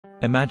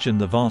Imagine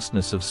the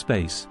vastness of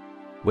space,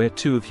 where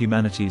two of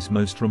humanity's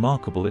most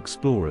remarkable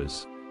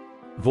explorers,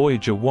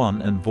 Voyager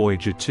 1 and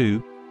Voyager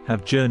 2,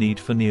 have journeyed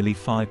for nearly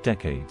 5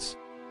 decades.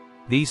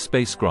 These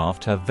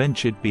spacecraft have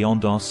ventured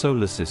beyond our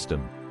solar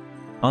system,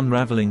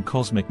 unraveling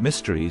cosmic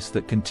mysteries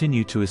that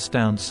continue to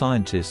astound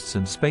scientists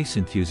and space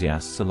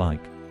enthusiasts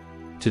alike.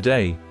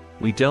 Today,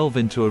 we delve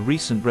into a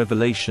recent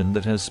revelation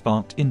that has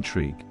sparked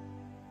intrigue.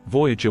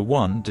 Voyager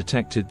 1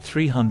 detected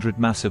 300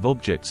 massive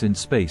objects in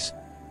space,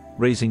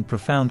 raising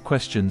profound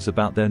questions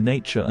about their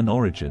nature and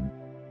origin.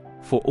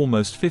 For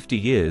almost 50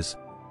 years,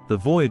 the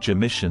Voyager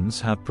missions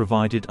have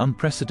provided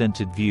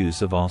unprecedented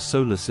views of our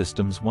solar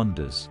system's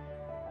wonders.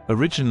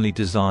 Originally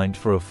designed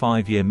for a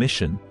 5-year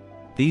mission,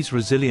 these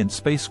resilient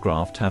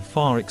spacecraft have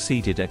far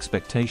exceeded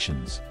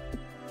expectations.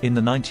 In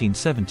the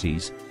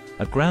 1970s,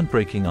 a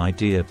groundbreaking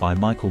idea by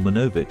Michael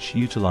Minovich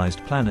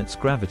utilized planet's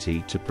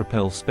gravity to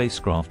propel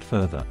spacecraft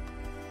further,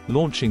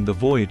 launching the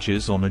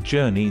Voyagers on a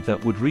journey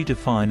that would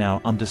redefine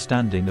our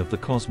understanding of the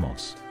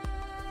cosmos.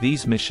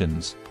 These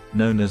missions,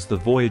 known as the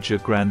Voyager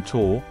Grand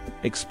Tour,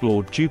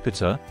 explored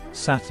Jupiter,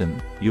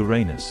 Saturn,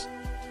 Uranus,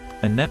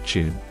 and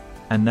Neptune,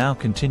 and now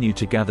continue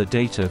to gather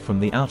data from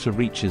the outer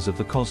reaches of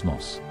the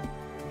cosmos.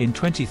 In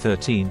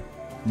 2013,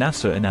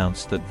 NASA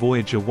announced that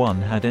Voyager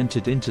 1 had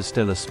entered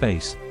interstellar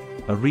space,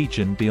 a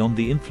region beyond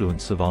the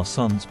influence of our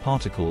Sun's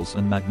particles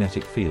and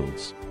magnetic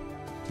fields.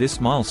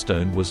 This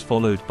milestone was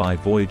followed by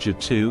Voyager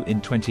 2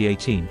 in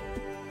 2018,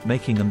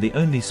 making them the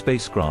only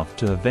spacecraft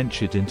to have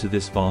ventured into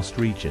this vast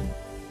region.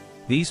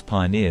 These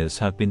pioneers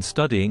have been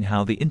studying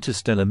how the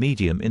interstellar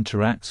medium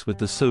interacts with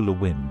the solar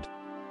wind,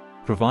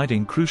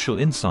 providing crucial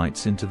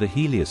insights into the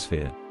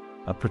heliosphere,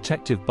 a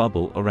protective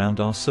bubble around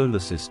our solar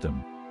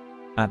system.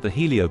 At the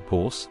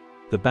heliopause,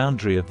 the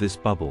boundary of this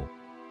bubble,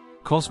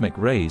 cosmic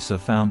rays are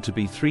found to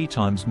be 3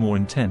 times more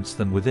intense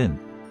than within,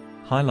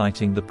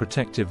 highlighting the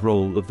protective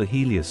role of the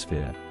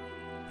heliosphere.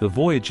 The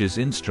Voyager's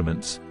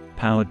instruments,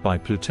 powered by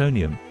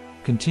plutonium,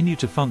 continue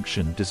to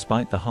function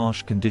despite the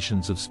harsh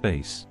conditions of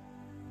space.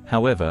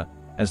 However,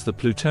 as the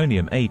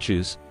plutonium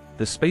ages,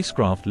 the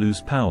spacecraft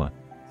lose power,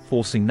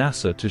 forcing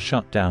NASA to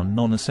shut down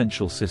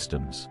non-essential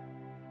systems.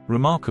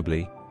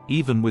 Remarkably,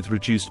 even with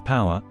reduced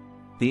power,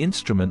 the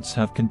instruments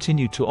have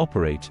continued to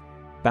operate,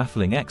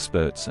 baffling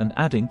experts and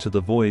adding to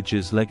the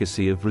Voyager's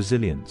legacy of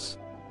resilience.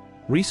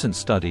 Recent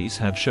studies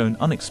have shown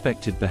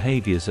unexpected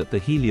behaviors at the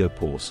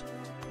heliopause,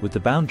 with the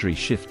boundary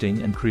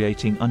shifting and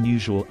creating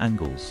unusual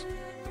angles.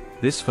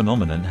 This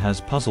phenomenon has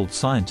puzzled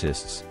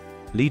scientists,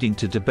 leading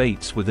to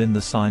debates within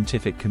the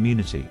scientific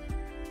community.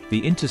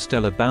 The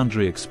Interstellar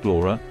Boundary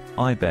Explorer,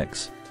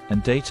 IBEX,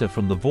 and data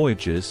from the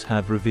Voyagers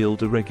have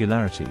revealed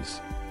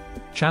irregularities,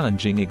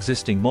 challenging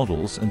existing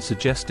models and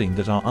suggesting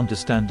that our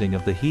understanding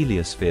of the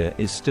heliosphere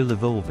is still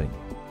evolving.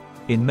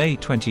 In May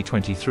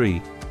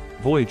 2023,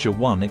 Voyager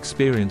 1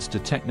 experienced a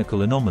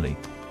technical anomaly,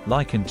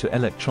 likened to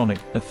electronic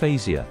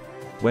aphasia,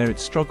 where it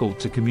struggled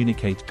to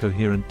communicate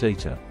coherent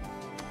data.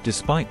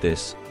 Despite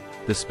this,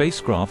 the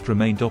spacecraft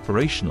remained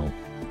operational,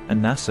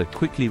 and NASA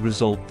quickly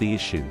resolved the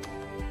issue.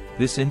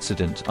 This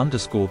incident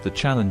underscored the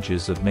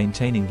challenges of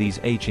maintaining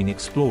these aging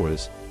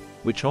explorers,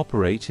 which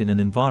operate in an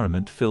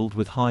environment filled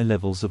with high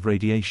levels of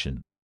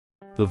radiation.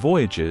 The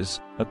Voyagers,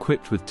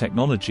 equipped with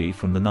technology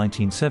from the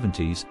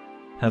 1970s,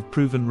 have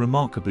proven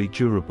remarkably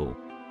durable.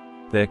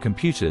 Their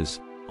computers,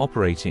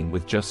 operating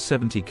with just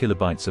 70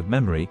 kilobytes of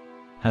memory,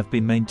 have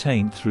been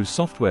maintained through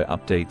software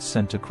updates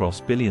sent across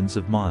billions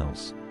of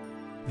miles.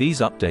 These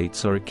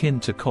updates are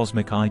akin to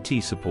cosmic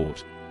IT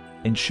support,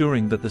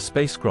 ensuring that the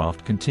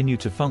spacecraft continue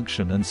to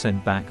function and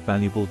send back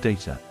valuable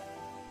data.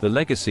 The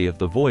legacy of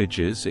the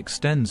Voyagers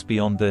extends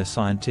beyond their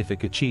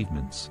scientific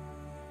achievements.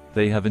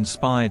 They have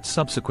inspired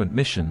subsequent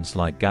missions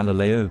like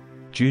Galileo,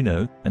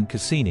 Juno, and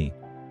Cassini,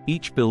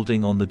 each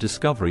building on the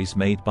discoveries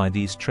made by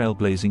these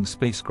trailblazing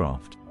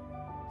spacecraft.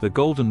 The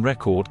golden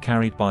record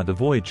carried by the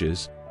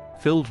Voyagers,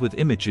 filled with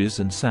images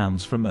and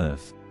sounds from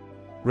Earth,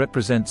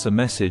 represents a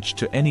message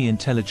to any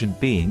intelligent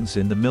beings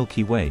in the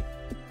Milky Way,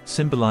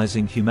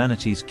 symbolizing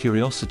humanity's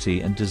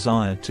curiosity and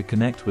desire to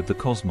connect with the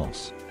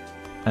cosmos.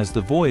 As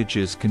the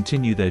Voyagers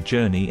continue their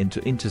journey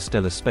into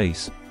interstellar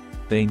space,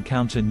 they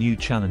encounter new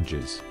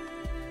challenges.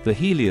 The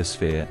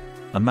heliosphere,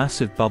 a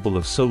massive bubble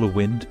of solar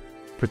wind,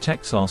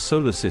 protects our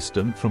solar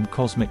system from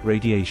cosmic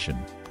radiation.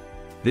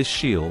 This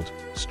shield,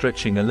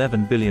 stretching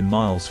 11 billion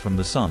miles from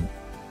the Sun,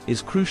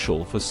 is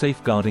crucial for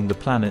safeguarding the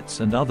planets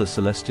and other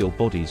celestial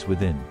bodies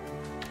within.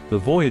 The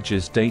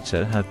Voyager's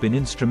data have been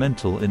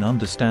instrumental in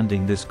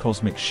understanding this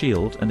cosmic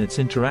shield and its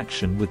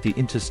interaction with the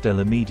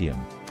interstellar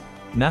medium.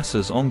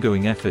 NASA's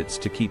ongoing efforts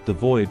to keep the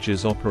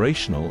Voyagers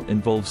operational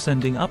involve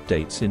sending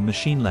updates in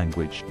machine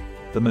language,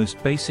 the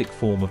most basic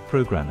form of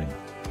programming.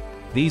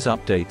 These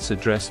updates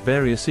address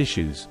various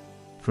issues,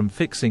 from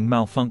fixing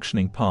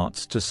malfunctioning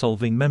parts to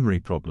solving memory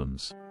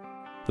problems.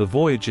 The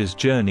Voyager's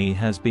journey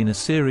has been a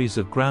series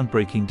of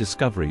groundbreaking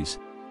discoveries,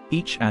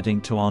 each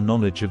adding to our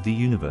knowledge of the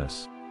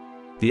universe.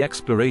 The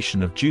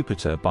exploration of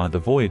Jupiter by the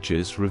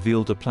Voyagers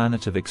revealed a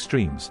planet of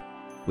extremes,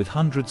 with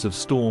hundreds of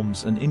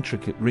storms and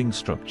intricate ring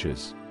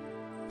structures.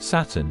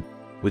 Saturn,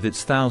 with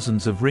its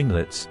thousands of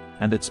ringlets,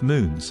 and its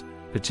moons,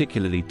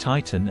 particularly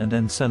Titan and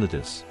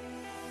Enceladus,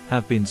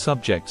 have been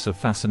subjects of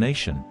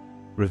fascination,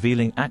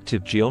 revealing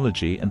active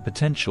geology and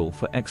potential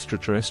for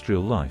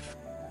extraterrestrial life.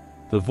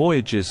 The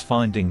Voyager's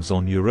findings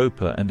on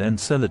Europa and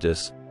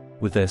Enceladus,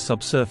 with their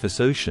subsurface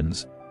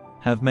oceans,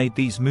 have made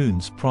these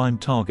moons prime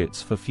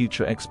targets for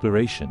future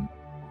exploration.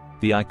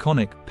 The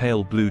iconic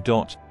pale blue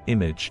dot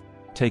image,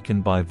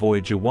 taken by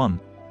Voyager 1,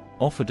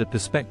 offered a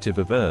perspective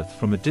of Earth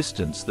from a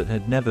distance that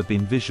had never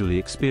been visually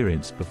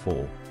experienced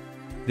before.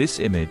 This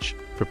image,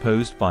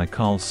 proposed by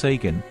Carl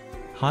Sagan,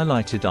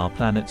 highlighted our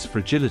planet's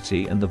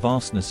fragility and the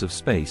vastness of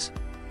space,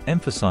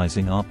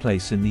 emphasizing our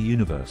place in the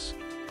universe.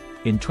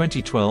 In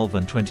 2012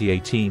 and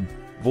 2018,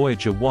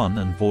 Voyager 1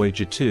 and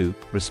Voyager 2,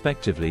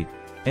 respectively,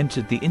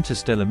 entered the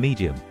interstellar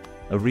medium,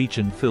 a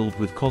region filled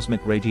with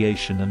cosmic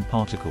radiation and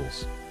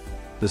particles.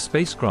 The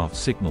spacecraft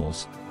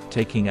signals,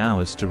 taking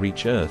hours to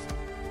reach Earth,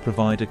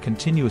 provide a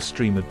continuous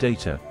stream of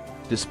data,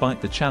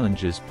 despite the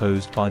challenges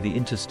posed by the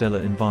interstellar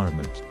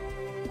environment.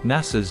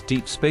 NASA's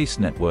Deep Space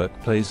Network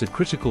plays a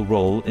critical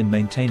role in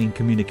maintaining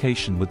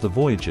communication with the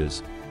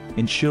Voyagers,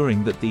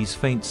 ensuring that these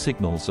faint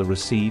signals are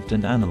received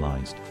and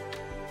analyzed.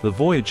 The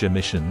Voyager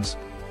missions,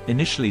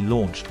 initially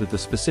launched with the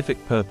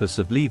specific purpose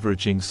of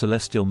leveraging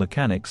celestial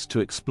mechanics to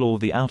explore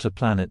the outer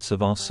planets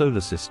of our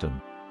solar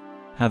system,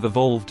 have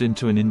evolved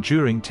into an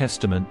enduring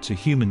testament to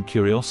human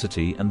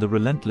curiosity and the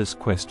relentless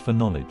quest for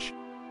knowledge.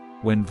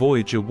 When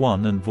Voyager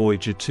 1 and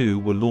Voyager 2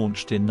 were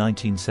launched in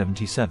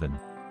 1977,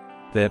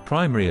 their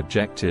primary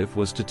objective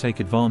was to take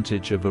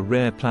advantage of a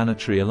rare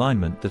planetary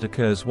alignment that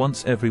occurs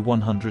once every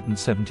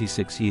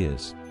 176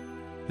 years.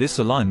 This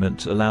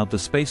alignment allowed the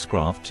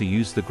spacecraft to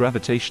use the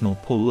gravitational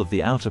pull of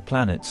the outer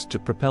planets to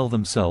propel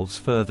themselves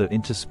further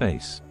into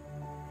space,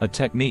 a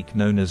technique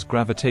known as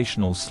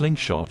gravitational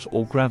slingshot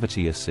or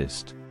gravity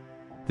assist.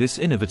 This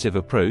innovative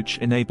approach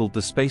enabled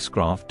the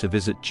spacecraft to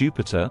visit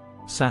Jupiter,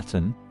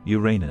 Saturn,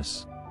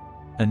 Uranus,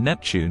 and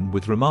Neptune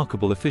with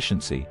remarkable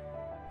efficiency,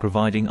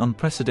 providing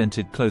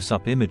unprecedented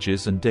close-up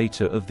images and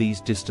data of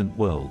these distant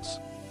worlds.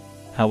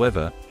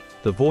 However,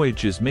 the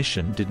Voyager's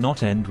mission did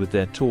not end with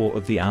their tour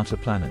of the outer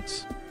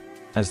planets.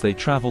 As they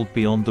traveled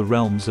beyond the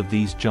realms of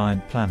these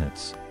giant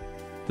planets,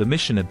 the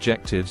mission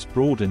objectives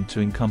broadened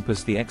to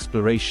encompass the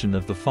exploration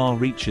of the far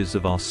reaches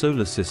of our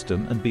solar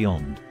system and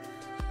beyond.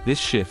 This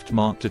shift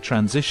marked a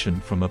transition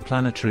from a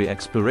planetary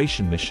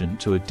exploration mission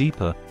to a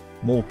deeper,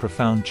 more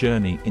profound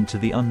journey into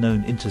the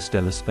unknown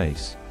interstellar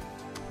space.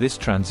 This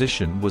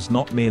transition was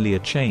not merely a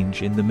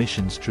change in the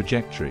mission's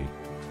trajectory,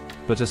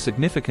 but a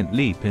significant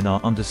leap in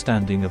our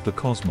understanding of the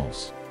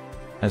cosmos.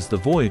 As the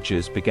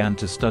Voyagers began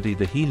to study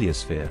the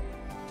heliosphere,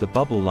 the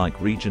bubble-like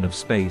region of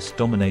space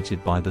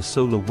dominated by the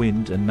solar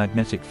wind and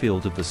magnetic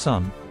field of the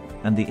Sun,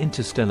 and the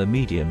interstellar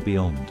medium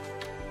beyond.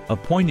 A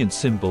poignant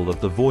symbol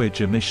of the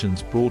Voyager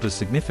mission's broader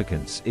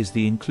significance is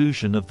the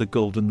inclusion of the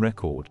Golden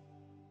Record,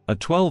 a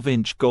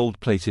 12-inch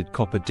gold-plated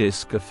copper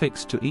disc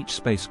affixed to each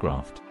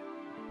spacecraft,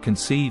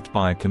 conceived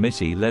by a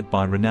committee led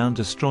by renowned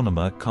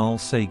astronomer Carl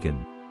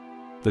Sagan.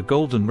 The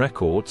Golden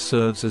Record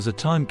serves as a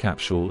time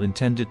capsule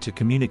intended to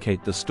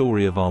communicate the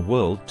story of our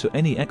world to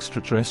any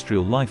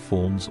extraterrestrial life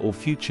forms or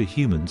future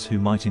humans who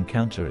might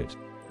encounter it.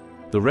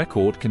 The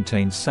record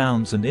contains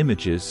sounds and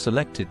images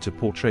selected to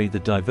portray the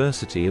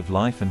diversity of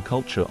life and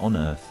culture on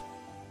Earth.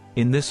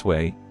 In this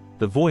way,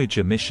 the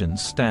Voyager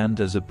missions stand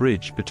as a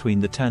bridge between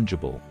the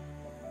tangible,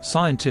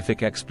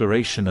 scientific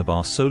exploration of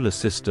our solar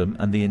system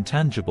and the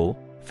intangible,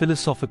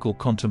 philosophical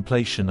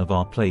contemplation of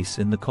our place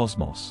in the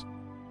cosmos.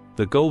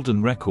 The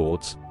Golden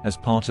Records, as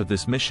part of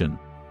this mission,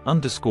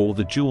 underscore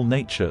the dual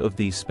nature of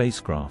these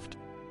spacecraft.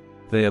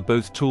 They are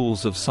both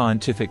tools of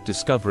scientific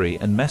discovery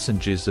and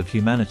messengers of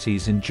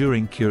humanity's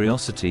enduring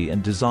curiosity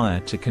and desire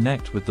to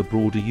connect with the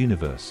broader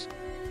universe.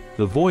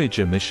 The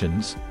Voyager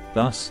missions,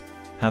 thus,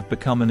 have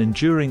become an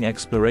enduring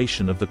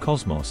exploration of the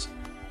cosmos,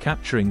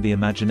 capturing the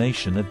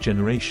imagination of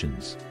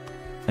generations,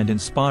 and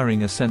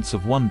inspiring a sense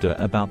of wonder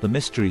about the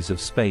mysteries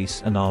of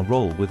space and our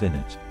role within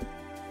it.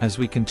 As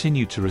we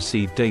continue to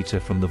receive data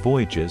from the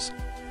Voyagers,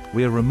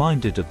 we are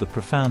reminded of the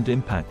profound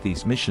impact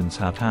these missions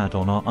have had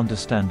on our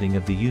understanding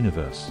of the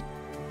universe.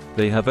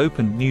 They have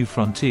opened new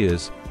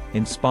frontiers,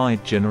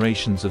 inspired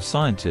generations of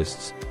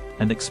scientists,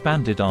 and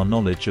expanded our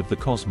knowledge of the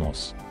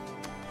cosmos.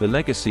 The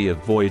legacy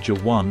of Voyager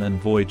 1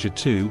 and Voyager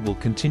 2 will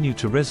continue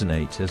to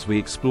resonate as we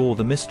explore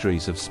the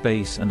mysteries of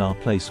space and our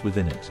place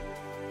within it.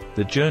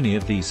 The journey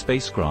of these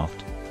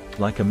spacecraft,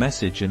 like a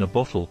message in a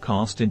bottle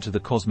cast into the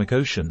cosmic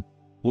ocean,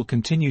 will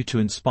continue to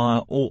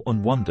inspire awe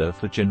and wonder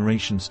for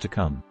generations to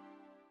come.